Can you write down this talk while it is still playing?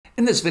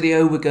In this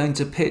video, we're going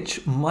to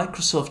pitch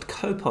Microsoft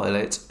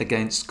Copilot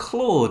against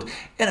Claude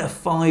in a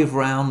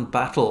 5-round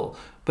battle.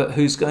 But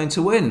who's going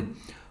to win?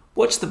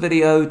 Watch the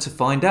video to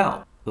find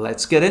out.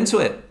 Let's get into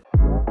it.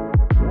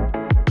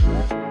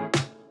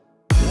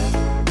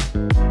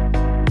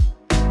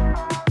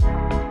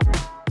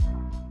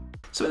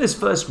 So in this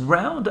first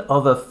round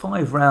of a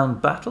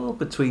 5-round battle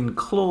between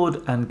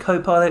Claude and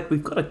Copilot,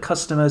 we've got a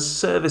customer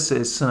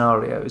services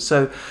scenario.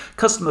 So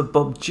customer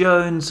Bob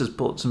Jones has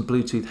bought some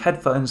Bluetooth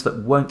headphones that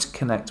won't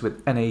connect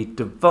with any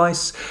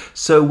device.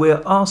 So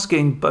we're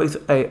asking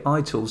both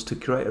AI tools to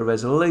create a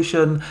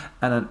resolution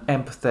and an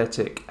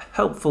empathetic,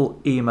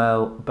 helpful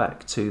email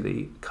back to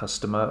the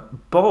customer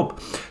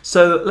Bob.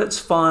 So let's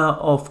fire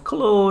off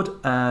Claude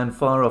and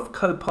fire off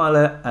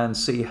Copilot and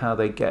see how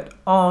they get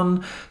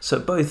on. So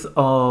both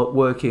are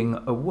working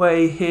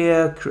away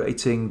here,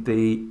 creating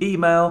the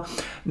email.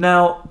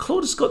 Now,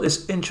 Claude has got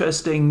this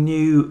interesting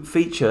new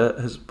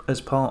feature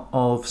as part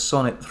of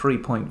Sonnet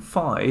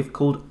 3.5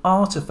 called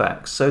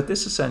artifacts. So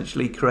this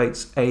essentially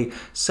creates a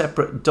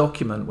separate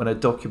document when a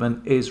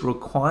document is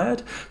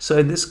required. So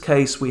in this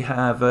case, we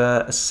have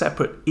a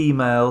separate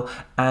email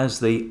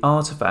as the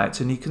artifact,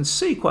 and you can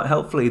see quite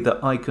helpfully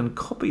that I can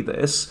copy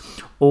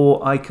this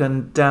or I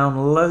can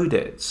download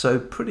it. So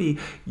pretty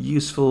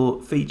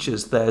useful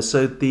features there.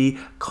 So the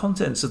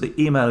contents of the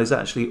email is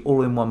actually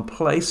all in one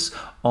place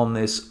on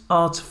this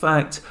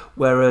artifact,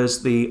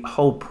 whereas the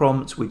whole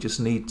prompt, we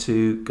just need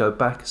to go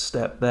back a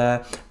step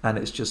there and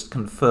it's just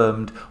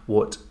confirmed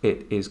what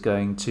it is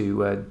going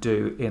to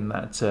do in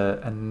that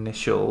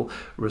initial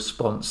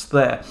response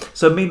there.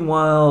 So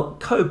meanwhile,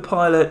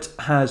 Copilot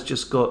has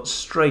just got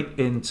straight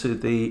into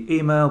the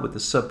email with the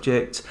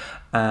subject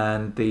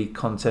and the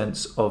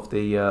contents of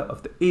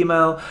the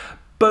email.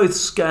 Both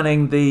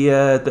scanning the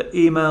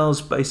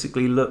emails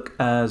basically look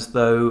as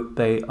though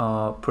they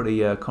are pretty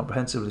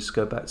comprehensive. Let's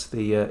go back to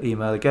the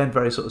email again.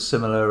 Very sort of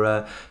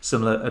similar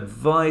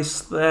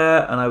advice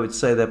there, and I would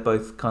say they're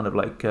both kind of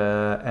like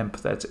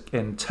empathetic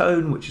in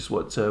tone, which is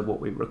what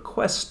we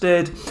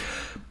requested.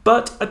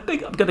 But I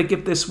think I'm going to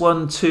give this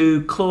one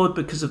to Claude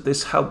because of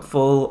this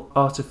helpful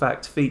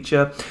artifact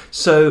feature.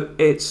 So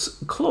it's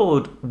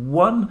Claude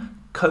 1,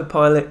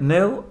 Copilot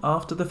 0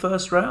 after the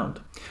first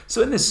round.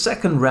 So in this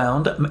second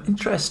round, I'm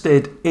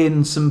interested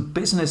in some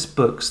business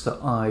books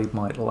that I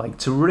might like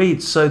to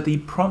read. So the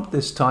prompt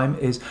this time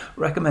is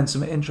recommend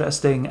some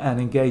interesting and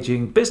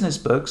engaging business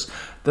books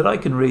that I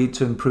can read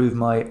to improve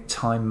my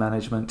time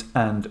management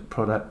and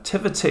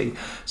productivity.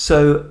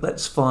 So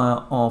let's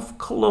fire off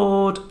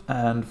Claude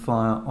and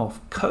fire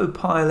off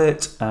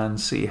Copilot and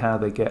see how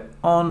they get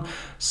on.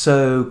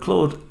 So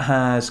Claude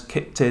has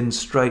kicked in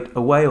straight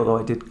away, although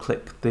I did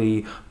click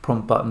the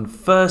prompt button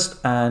first,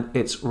 and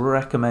it's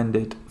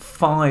recommended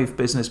 5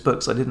 business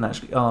books. I didn't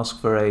actually ask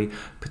for a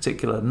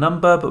particular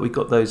number, but we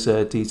got those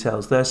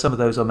details there. Some of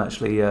those I'm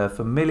actually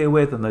familiar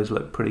with, and those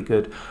look pretty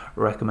good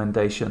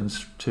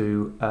recommendations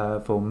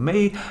for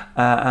me.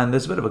 And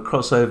there's a bit of a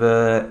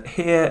crossover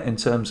here in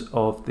terms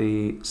of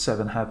the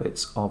 7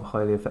 Habits of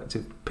Highly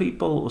Effective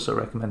People, also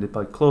recommended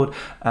by Claude,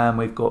 and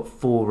we've got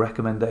 4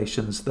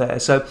 recommendations there.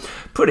 So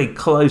pretty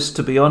close,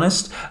 to be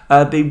honest.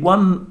 The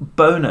one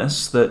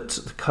bonus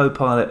that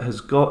Copilot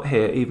has got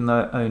here, even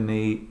though it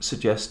only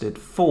suggested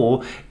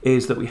 4,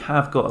 is that we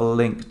have got a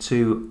link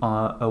to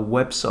a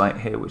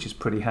website here, which is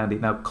pretty handy.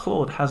 Now,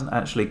 Claude hasn't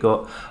actually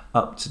got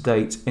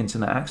up-to-date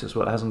internet access.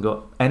 Well, it hasn't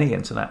got any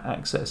internet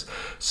access.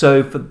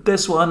 So for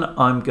this one,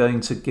 I'm going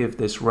to give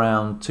this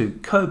round to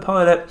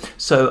Copilot.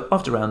 So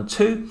after round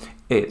 2,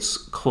 it's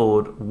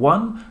Claude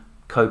 1,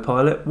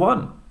 Copilot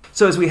 1.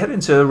 So as we head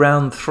into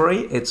round 3,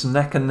 it's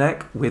neck and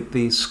neck with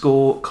the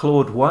score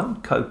Claude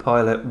 1,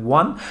 Copilot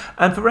 1.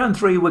 And for round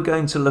 3, we're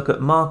going to look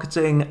at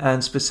marketing,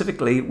 and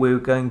specifically, we're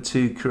going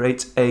to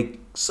create a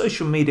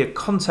social media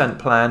content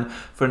plan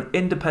for an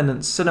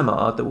independent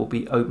cinema that will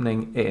be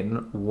opening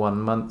in 1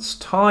 month's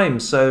time.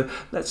 So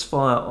let's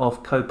fire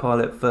off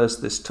Copilot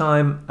first this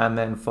time and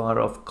then fire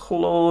off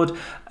Claude,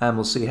 and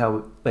we'll see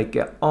how they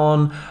get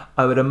on.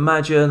 I would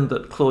imagine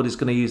that Claude is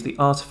going to use the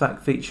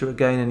artifact feature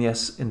again, and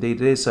yes,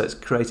 indeed it is. So it's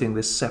creating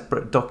this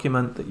separate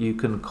document that you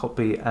can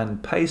copy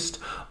and paste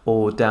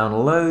or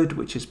download,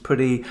 which is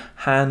pretty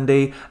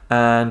handy.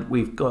 And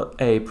we've got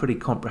a pretty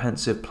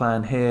comprehensive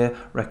plan here,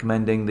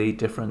 recommending the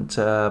different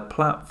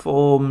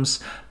platforms,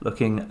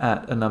 looking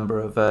at a number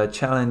of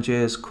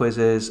challenges,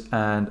 quizzes,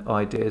 and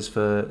ideas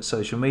for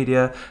social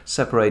media,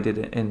 separated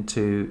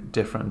into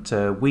different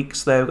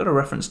weeks there. We've got a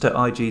reference to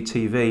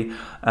IGTV,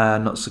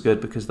 not so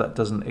good because that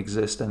doesn't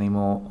exist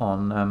anymore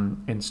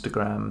on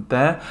Instagram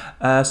there.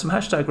 Some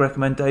hashtag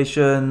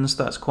recommendations,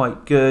 that's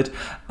quite good.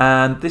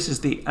 And this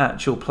is the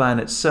actual plan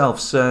itself.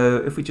 So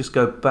if we just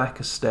go back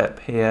a step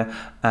here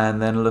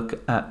and then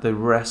look at the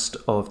rest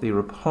of the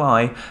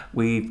reply,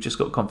 we've just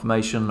got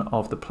confirmation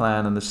of the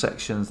plan and the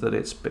sections that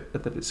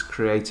it's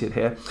created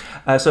here.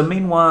 So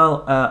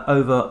meanwhile,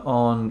 over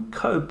on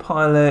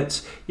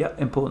Copilot, yeah,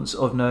 importance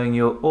of knowing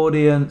your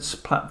audience,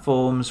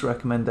 platforms,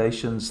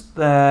 recommendations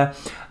there.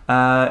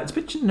 It's a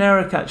bit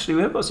generic actually.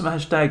 We have got some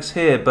hashtags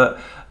here, but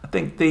I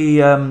think the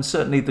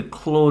certainly the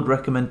Claude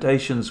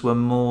recommendations were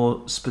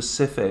more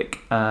specific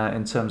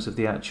in terms of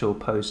the actual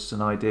posts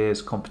and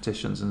ideas,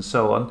 competitions, and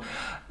so on.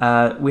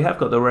 We have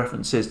got the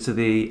references to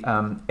the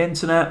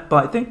internet,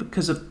 but I think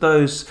because of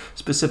those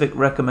specific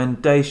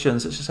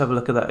recommendations, let's just have a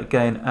look at that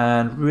again,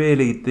 and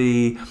really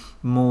the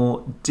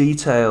more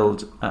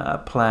detailed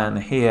plan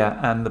here,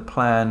 and the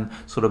plan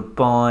sort of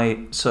by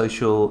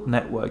social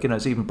network,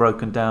 it's even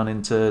broken down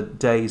into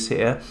days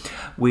here,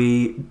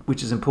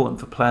 which is important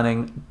for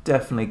planning,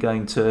 definitely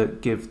going to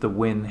give the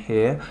win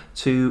here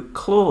to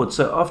Claude.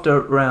 So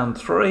after round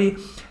 3,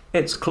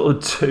 it's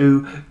Claude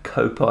 2,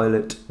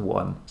 Copilot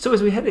 1. So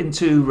as we head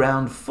into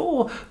round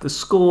 4, the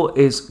score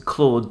is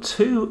Claude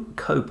 2,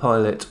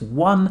 Copilot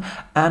 1.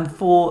 And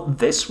for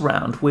this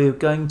round, we're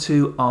going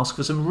to ask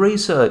for some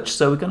research.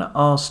 So we're going to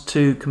ask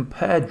to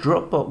compare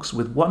Dropbox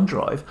with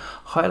OneDrive,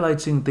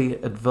 highlighting the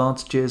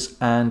advantages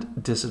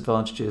and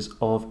disadvantages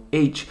of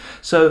each.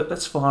 So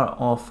let's fire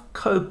off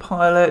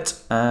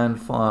Copilot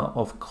and fire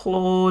off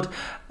Claude.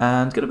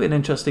 And it's going to be an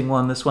interesting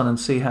one, this one, and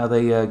see how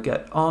they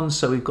get on.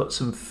 So we've got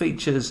some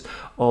features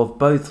of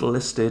both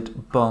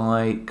listed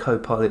by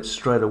Copilot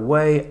straight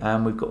away,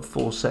 and we've got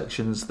 4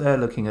 sections there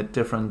looking at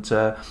different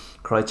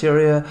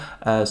criteria,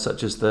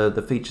 such as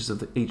the features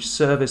of each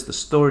service, the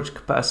storage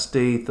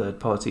capacity,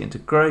 third-party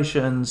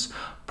integrations,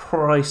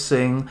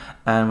 pricing,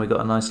 and we've got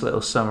a nice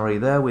little summary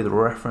there with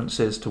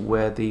references to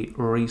where the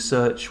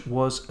research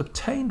was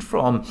obtained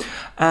from.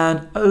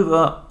 And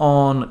over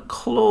on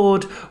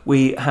Claude,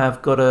 we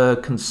have got a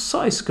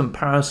concise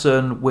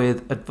comparison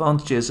with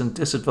advantages and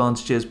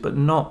disadvantages, but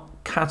not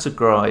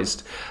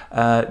categorized,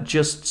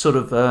 just sort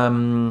of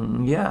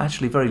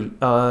actually very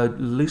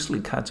loosely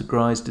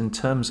categorized in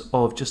terms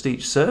of just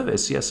each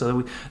service.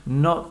 So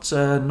not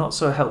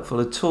so helpful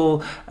at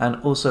all, and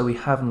also we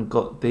haven't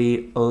got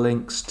the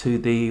links to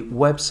the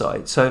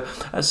website, so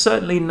it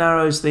certainly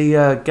narrows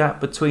the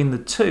gap between the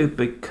two,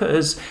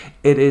 because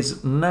it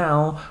is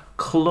now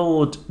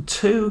Claude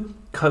 2,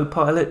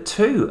 Copilot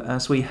 2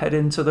 as we head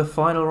into the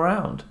final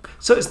round.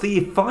 So it's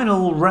the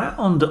final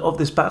round of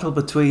this battle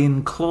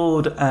between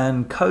Claude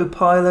and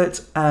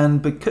Copilot,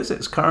 and because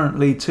it's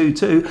currently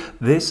 2-2,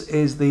 this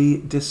is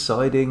the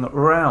deciding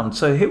round.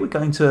 So here we're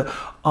going to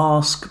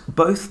ask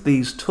both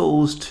these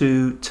tools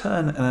to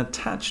turn an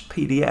attached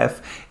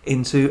PDF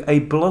into a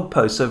blog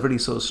post. So really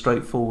sort of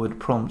straightforward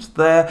prompt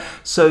there.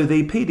 So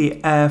the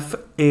PDF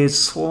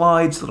is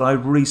slides that I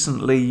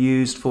recently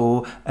used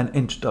for an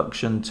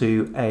introduction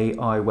to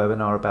AI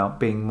webinar about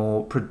being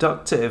more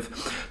productive.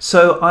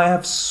 So I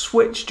have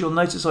switched, you'll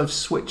notice I've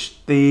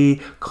switched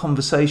the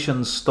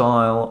conversation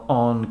style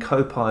on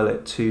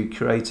Copilot to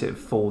creative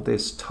for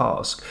this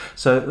task.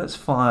 So let's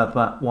fire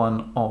that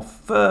one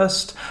off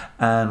first,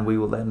 and we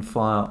will then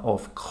fire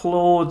off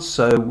Claude.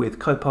 So with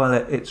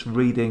Copilot, it's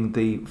reading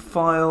the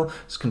file,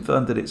 it's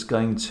confirmed that it's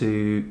going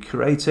to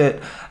create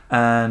it,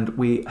 and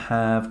we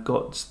have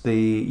got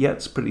the,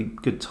 it's a pretty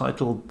good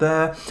title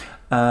there.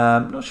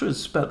 Not sure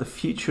it's about the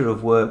future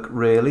of work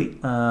really,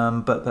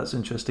 but that's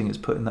interesting. It's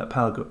put in that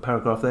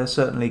paragraph there.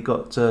 Certainly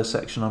got a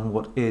section on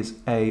what is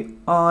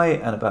AI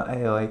and about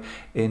AI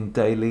in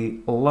daily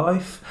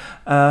life.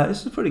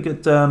 This is a pretty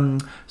good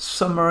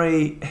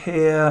summary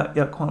here.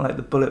 I quite like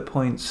the bullet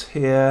points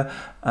here.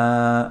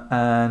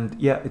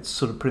 And it's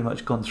sort of pretty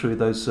much gone through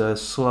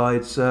those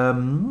slides. Not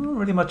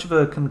really much of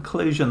a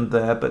conclusion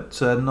there,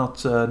 but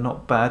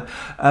not bad.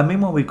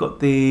 Meanwhile, we've got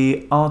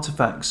the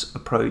artifacts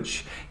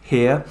approach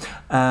here,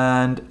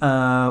 and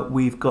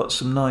we've got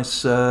some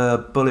nice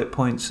bullet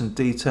points and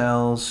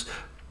details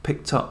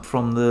picked up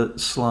from the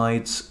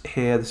slides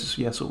here. This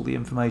is all the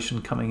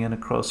information coming in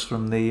across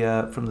from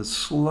the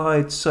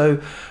slides.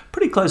 So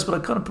pretty close, but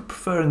I'm kind of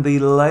preferring the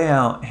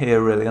layout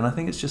here really, and I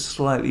think it's just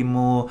slightly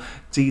more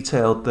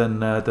detailed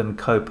than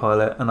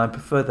Copilot, and I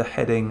prefer the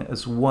heading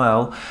as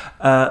well.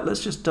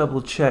 Let's just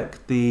double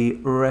check the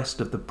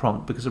rest of the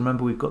prompt, because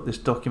remember we've got this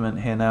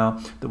document here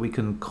now that we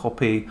can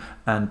copy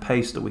and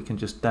paste, that we can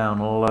just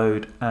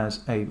download as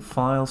a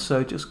file.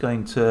 So just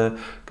going to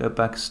go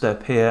back a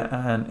step here,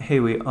 and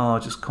here we are,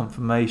 just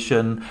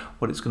confirmation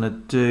what it's going to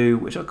do,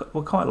 which I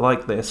quite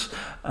like this,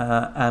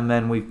 and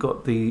then we've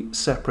got the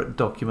separate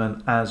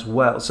document as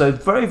well. So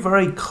very,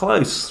 very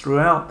close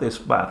throughout this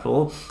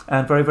battle,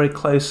 and very, very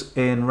close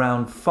in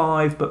round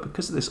 5, but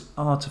because of this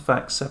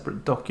artifact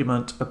separate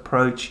document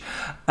approach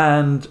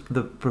and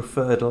the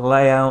preferred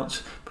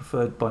layout,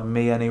 preferred by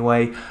me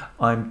anyway,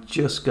 I'm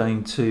just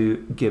going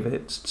to give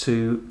it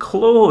to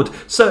Claude.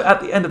 So at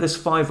the end of this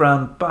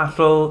 5-round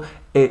battle,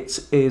 it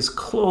is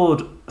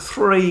Claude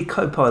 3,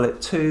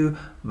 Copilot 2,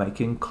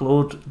 making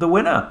Claude the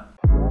winner.